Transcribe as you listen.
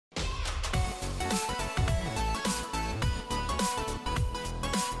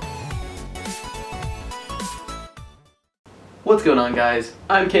What's going on, guys?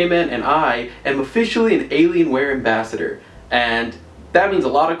 I'm K-Man and I am officially an Alienware Ambassador, and that means a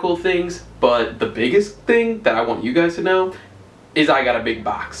lot of cool things, but the biggest thing that I want you guys to know is I got a big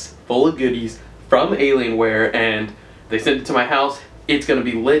box full of goodies from Alienware, and they sent it to my house. It's gonna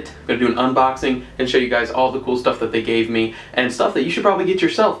be lit. I'm gonna do an unboxing and show you guys all the cool stuff that they gave me and stuff that you should probably get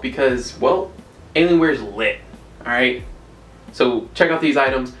yourself because, well, Alienware is lit, alright? So check out these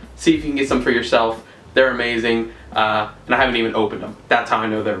items, see if you can get some for yourself. They're amazing, and I haven't even opened them. That's how I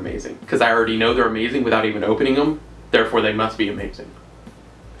know they're amazing, because I already know they're amazing without even opening them, therefore they must be amazing.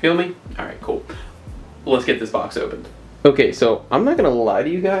 Feel me? Alright, cool. Let's get this box opened. Okay, so I'm not gonna lie to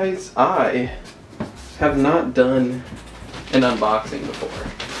you guys, I have not done an unboxing before.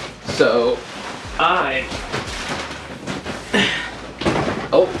 So,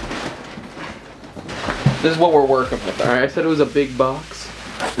 oh, this is what we're working with, alright? I said it was a big box,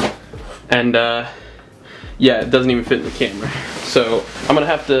 and yeah, it doesn't even fit in the camera. So I'm gonna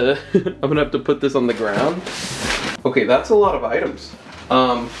have to put this on the ground. Okay, that's a lot of items.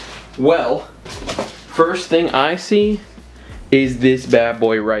 Well, first thing I see is this bad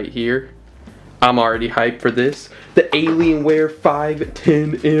boy right here. I'm already hyped for this. The Alienware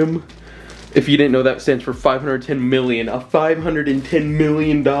 510M. If you didn't know, that stands for 510 million. A $510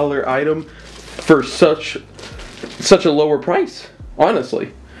 million item for such a lower price.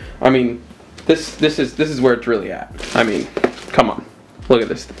 Honestly, I mean, this is where it's really at. I mean, come on, look at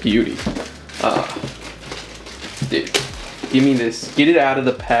this, the beauty. Dude, give me this. Get it out of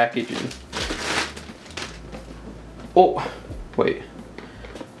the packaging. Oh, wait,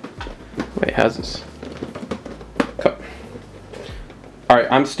 how's this? Come. All right,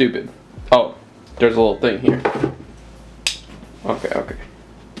 I'm stupid. Oh, there's a little thing here. Okay.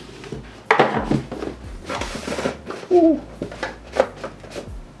 Ooh.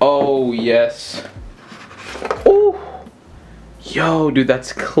 Oh, yes. Oh, yo, dude,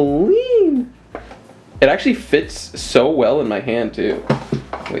 that's clean. It actually fits so well in my hand, too.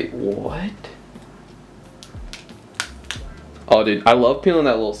 Wait, what? Oh, dude, I love peeling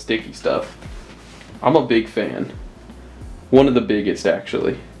that little sticky stuff. I'm a big fan. One of the biggest,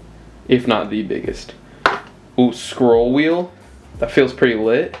 actually. If not the biggest. Ooh, scroll wheel. That feels pretty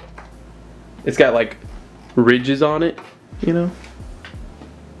lit. It's got, like, ridges on it, you know?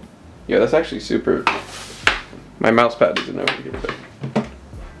 Yeah, that's actually super. My mouse pad isn't over here, but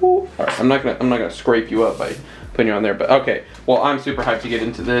all right, I'm not gonna scrape you up by putting you on there. But okay, well, I'm super hyped to get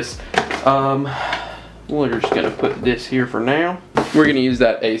into this. We're just gonna put this here for now. We're gonna use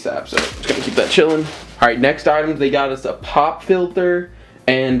that ASAP, so just gonna keep that chilling. All right, next items, they got us a pop filter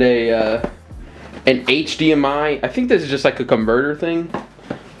and an HDMI. I think this is just like a converter thing,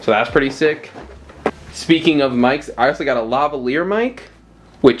 so that's pretty sick. Speaking of mics, I also got a lavalier mic,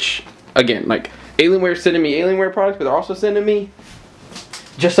 which, again, like, Alienware sending me Alienware products, but they're also sending me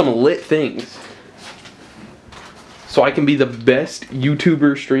just some lit things. So I can be the best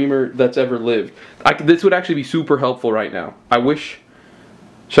YouTuber streamer that's ever lived. This would actually be super helpful right now. I wish,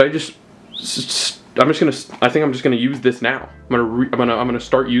 I think I'm just gonna use this now. I'm gonna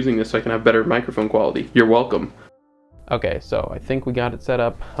start using this so I can have better microphone quality. You're welcome. Okay, so I think we got it set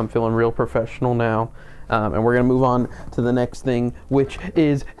up. I'm feeling real professional now. And we're gonna move on to the next thing, which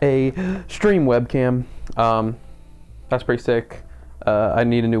is a stream webcam. That's pretty sick. I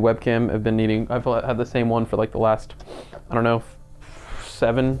need a new webcam. I've had the same one for like the last, I don't know,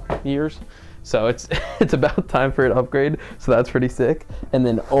 7 years. So it's about time for an upgrade. So that's pretty sick. And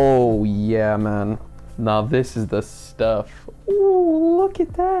then, oh yeah, man. Now this is the stuff. Ooh, look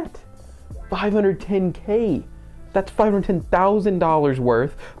at that. 510K. That's $510,000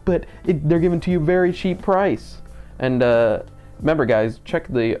 worth, but they're given to you very cheap price. And remember, guys, check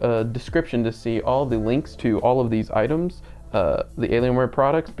the description to see all the links to all of these items, the Alienware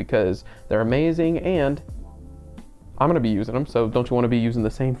products, because they're amazing, and I'm gonna be using them. So don't you want to be using the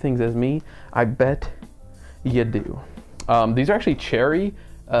same things as me? I bet you do. These are actually cherry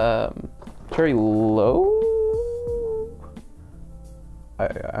low.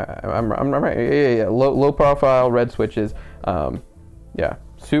 I'm right. Yeah. Low profile red switches. Yeah,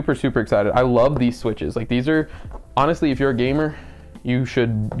 super excited. I love these switches. Like, these are, honestly, if you're a gamer, you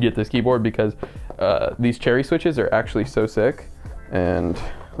should get this keyboard because these cherry switches are actually so sick. And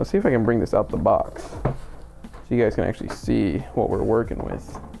let's see if I can bring this out the box so you guys can actually see what we're working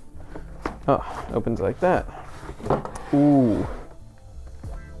with. Oh, opens like that. Ooh.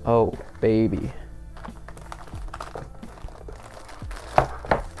 Oh, baby.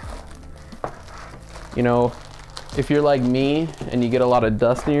 You know, if you're like me and you get a lot of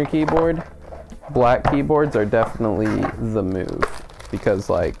dust in your keyboard, black keyboards are definitely the move because,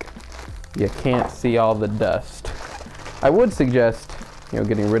 like, you can't see all the dust. I would suggest, you know,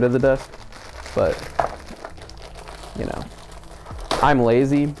 getting rid of the dust, but, you know, I'm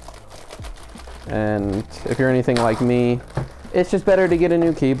lazy, and if you're anything like me, it's just better to get a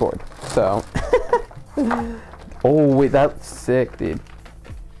new keyboard, so. Oh, wait, that's sick, dude.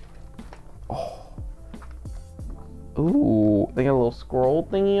 Oh. Ooh, they got a little scroll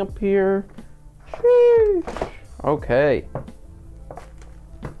thingy up here. Sheesh. Okay.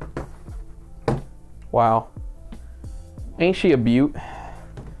 Wow. Ain't she a beaut?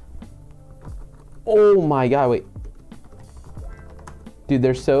 Oh my god, wait. Dude,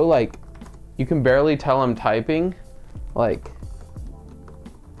 they're so like, you can barely tell I'm typing. Like,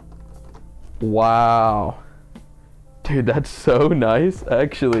 wow. Dude, that's so nice,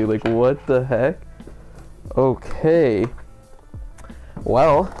 actually. Like, what the heck? Okay.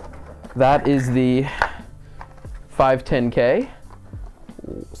 Well, that is the 510K.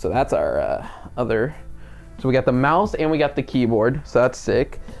 So that's our other. So we got the mouse and we got the keyboard. So that's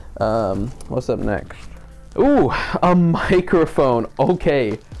sick. What's up next? Ooh, a microphone.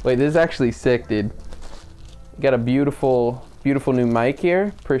 Okay. Wait, this is actually sick, dude. Got a beautiful, beautiful new mic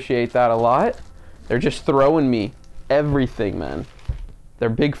here. Appreciate that a lot. They're just throwing me everything, man. They're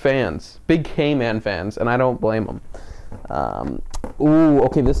big fans, big K-Man fans, and I don't blame them. Ooh,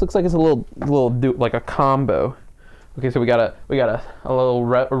 okay, this looks like it's a little like a combo. Okay, so we got a little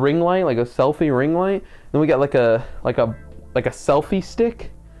ring light, like a selfie ring light. Then we got like a selfie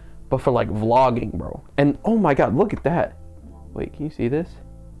stick, but for like vlogging, bro. And oh my god, look at that. Wait, can you see this?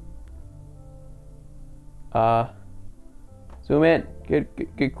 Zoom in,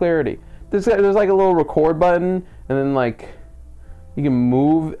 get clarity. There's like a little record button, and then like you can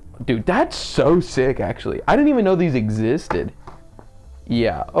move. Dude, that's so sick, actually. I didn't even know these existed.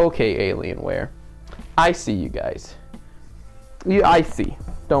 Yeah, okay, Alienware. I see you guys. Yeah, I see.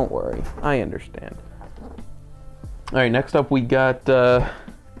 Don't worry. I understand. All right, next up we got, well,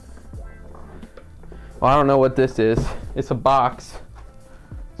 I don't know what this is. It's a box.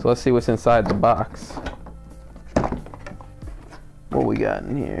 So let's see what's inside the box. What we got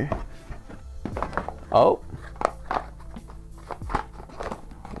in here? Oh.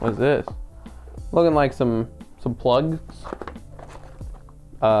 What's this? Looking like some plugs.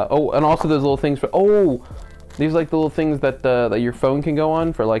 Oh, and also those little things for, oh, these are like the little things that that your phone can go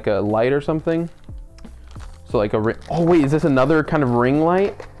on for like a light or something. So like a ring. Oh wait, is this another kind of ring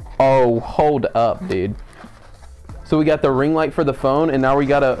light? Oh, hold up, dude. So we got the ring light for the phone, and now we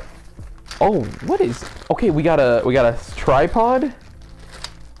got a. Oh, what is? Okay, we got a tripod.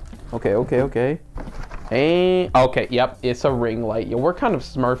 Okay. And okay, yep, it's a ring light. Yeah, we're kind of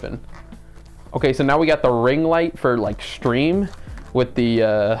smurfing. Okay, so now we got the ring light for like stream with the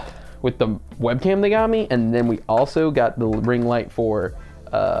webcam they got me, and then we also got the ring light for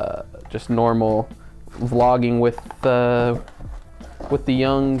just normal vlogging with the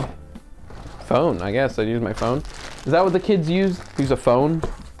young phone. I guess I use my phone. Is that what the kids use? Use a phone?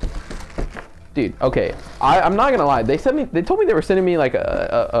 Dude, okay. I'm not gonna lie. They told me they were sending me like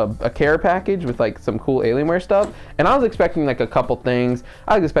a care package with like some cool Alienware stuff, and I was expecting like a couple things.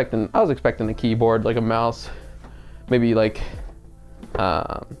 I was expecting a keyboard, like a mouse, maybe like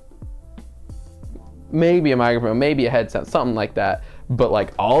maybe a microphone, maybe a headset, something like that. But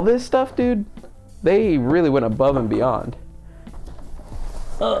like all this stuff, dude, they really went above and beyond.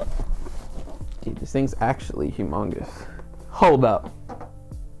 Dude, this thing's actually humongous. Hold up.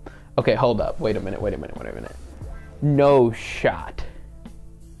 Okay, hold up. Wait a minute. No shot.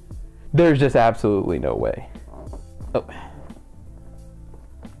 There's just absolutely no way. Oh.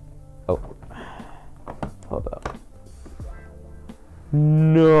 Hold up.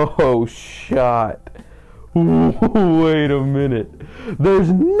 No shot. Wait a minute. There's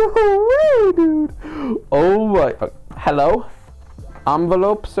no way, dude. Oh my. Hello?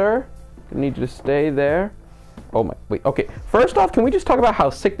 Envelope, sir? I need you to stay there. Oh my, wait, okay. First off, can we just talk about how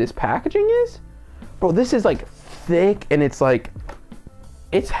sick this packaging is? Bro, this is like thick and it's like,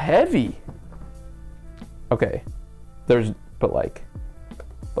 it's heavy. Okay, but like,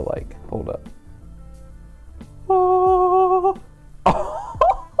 hold up. Oh.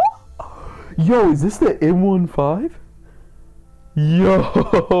 Yo, is this the M15?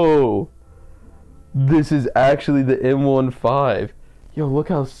 Yo, this is actually the M15. Yo, look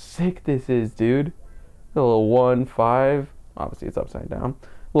how sick this is, dude. A little 1.5. Obviously, it's upside down.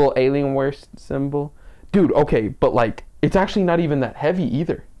 Little Alienware symbol. Dude, okay, but like, it's actually not even that heavy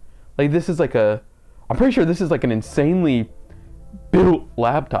either. Like, this is like I'm pretty sure this is like an insanely built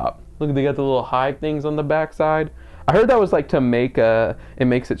laptop. Look, they got the little hide things on the back side. I heard that was like to make, it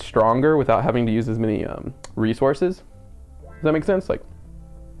makes it stronger without having to use as many resources. Does that make sense? Like,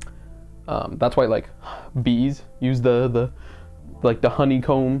 That's why like bees use the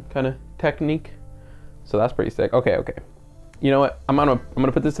honeycomb kind of technique. So that's pretty sick. Okay. You know what? I'm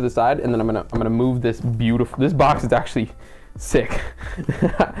gonna put this to the side, and then I'm gonna move this beautiful. This box is actually sick.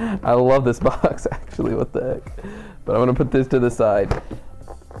 I love this box actually. What the heck? But I'm gonna put this to the side.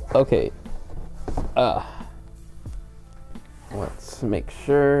 Okay. Let's make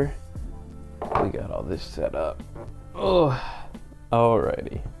sure we got all this set up. Oh,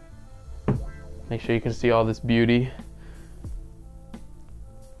 alrighty. Make sure you can see all this beauty.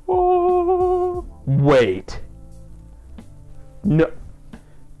 Oh, wait. No.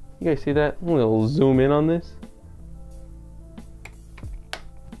 You guys see that? We'll zoom in on this.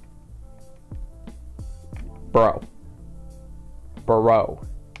 Bro.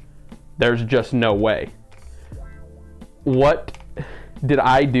 There's just no way. What did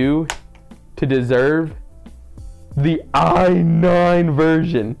I do to deserve the i9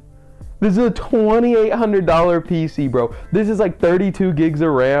 version? This is a $2,800 PC, bro. This is like 32 gigs of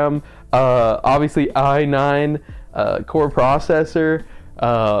RAM. Obviously i9 core processor.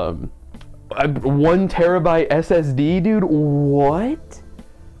 1 terabyte SSD, dude. What?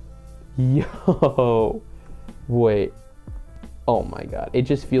 Yo. Wait. Oh my god. It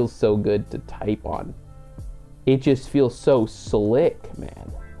just feels so good to type on. It just feels so slick,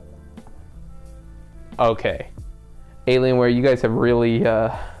 man. Okay. Alienware, you guys have really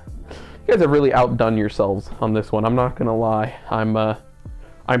outdone yourselves on this one. I'm not gonna lie.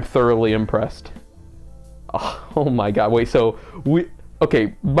 I'm thoroughly impressed. Oh my god. Wait, so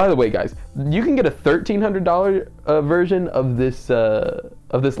okay, by the way, guys, you can get a $1,300 version of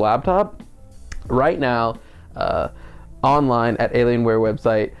this laptop right now online at Alienware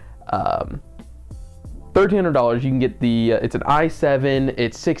website. $1,300. You can get the it's an i7,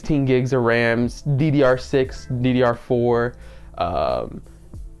 it's 16 gigs of RAM, DDR6, DDR4,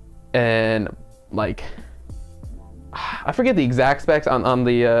 and like I forget the exact specs on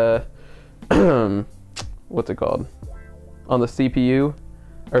the what's it called, on the CPU,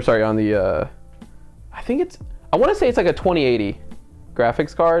 or sorry, on the I want to say it's like a 2080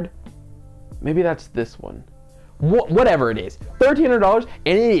 graphics card. Maybe that's this one. Whatever it is, $1,300,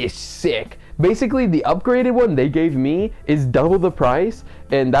 and it is sick. Basically, the upgraded one they gave me is double the price,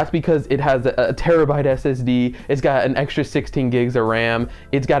 and that's because it has a terabyte SSD. It's got an extra 16 gigs of RAM.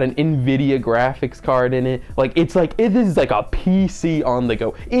 It's got an NVIDIA graphics card in it. Like, it is like a PC on the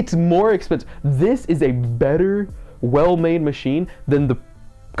go. It's more expensive. This is a better, well-made machine than the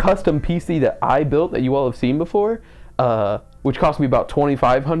custom PC that I built that you all have seen before, which cost me about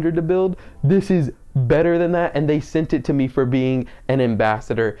 $2,500 to build. This is better than that, and they sent it to me for being an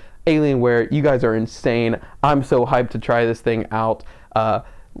ambassador. Alienware, you guys are insane. I'm so hyped to try this thing out.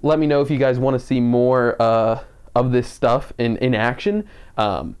 Let me know if you guys want to see more of this stuff in action.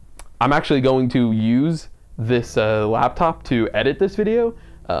 I'm actually going to use this laptop to edit this video.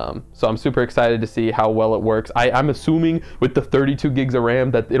 So I'm super excited to see how well it works. I'm assuming with the 32 gigs of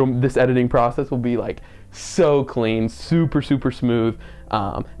RAM that this editing process will be like so clean, super smooth.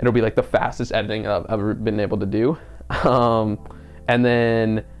 It'll be like the fastest editing I've ever been able to do. And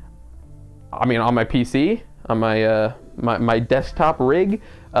then, I mean, on my PC, on my my desktop rig,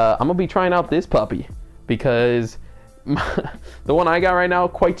 I'm gonna be trying out this puppy because the one I got right now,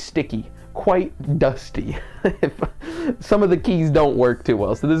 quite sticky, quite dusty. Some of the keys don't work too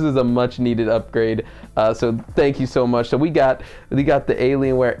well, so this is a much needed upgrade. So thank you so much. So we got the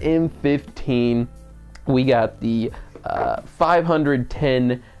Alienware M15, we got the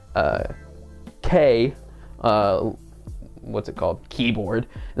 510K what's it called, keyboard,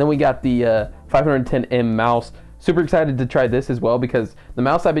 and then we got the 510M mouse. Super excited to try this as well because the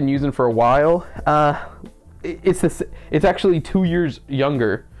mouse I've been using for a while, it's actually 2 years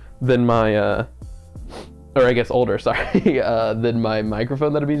younger than my or I guess older, sorry, than my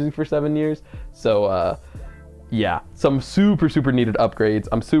microphone that I've been using for 7 years. So yeah, some super needed upgrades.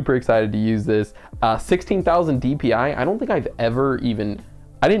 I'm super excited to use this. 16,000 DPI. I don't think I've ever even,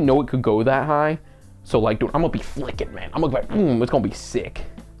 I didn't know it could go that high. So like, dude, I'm gonna be flicking, man. I'm gonna be like, it's gonna be sick.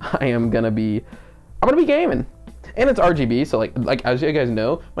 I'm gonna be gaming, and it's RGB. So like as you guys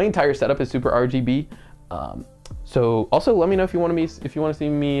know, my entire setup is super RGB. So also let me know if you want to see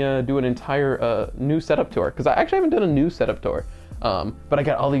me do an entire new setup tour, because I actually haven't done a new setup tour. But I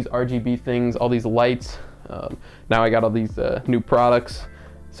got all these RGB things, all these lights. Now I got all these new products.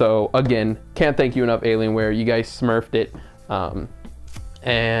 So again, can't thank you enough, Alienware. You guys smurfed it.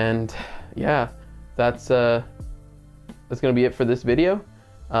 And yeah, that's gonna be it for this video.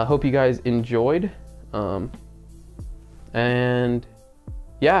 Hope you guys enjoyed. And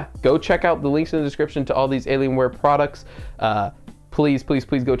yeah, go check out the links in the description to all these Alienware products. please, please,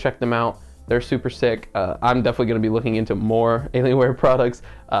 please go check them out. They're super sick. I'm definitely going to be looking into more Alienware products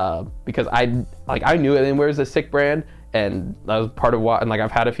because I knew Alienware is a sick brand, and that was part of why. And like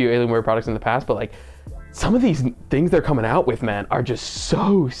I've had a few Alienware products in the past, but like some of these things they're coming out with, man, are just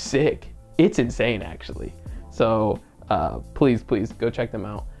so sick. It's insane, actually. So please, please go check them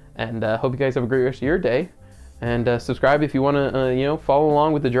out. And hope you guys have a great rest of your day. And subscribe if you want to, follow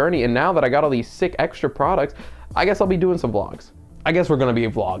along with the journey. And now that I got all these sick extra products, I guess I'll be doing some vlogs. I guess we're going to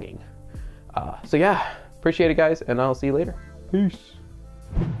be vlogging. So yeah, appreciate it, guys, and I'll see you later. Peace.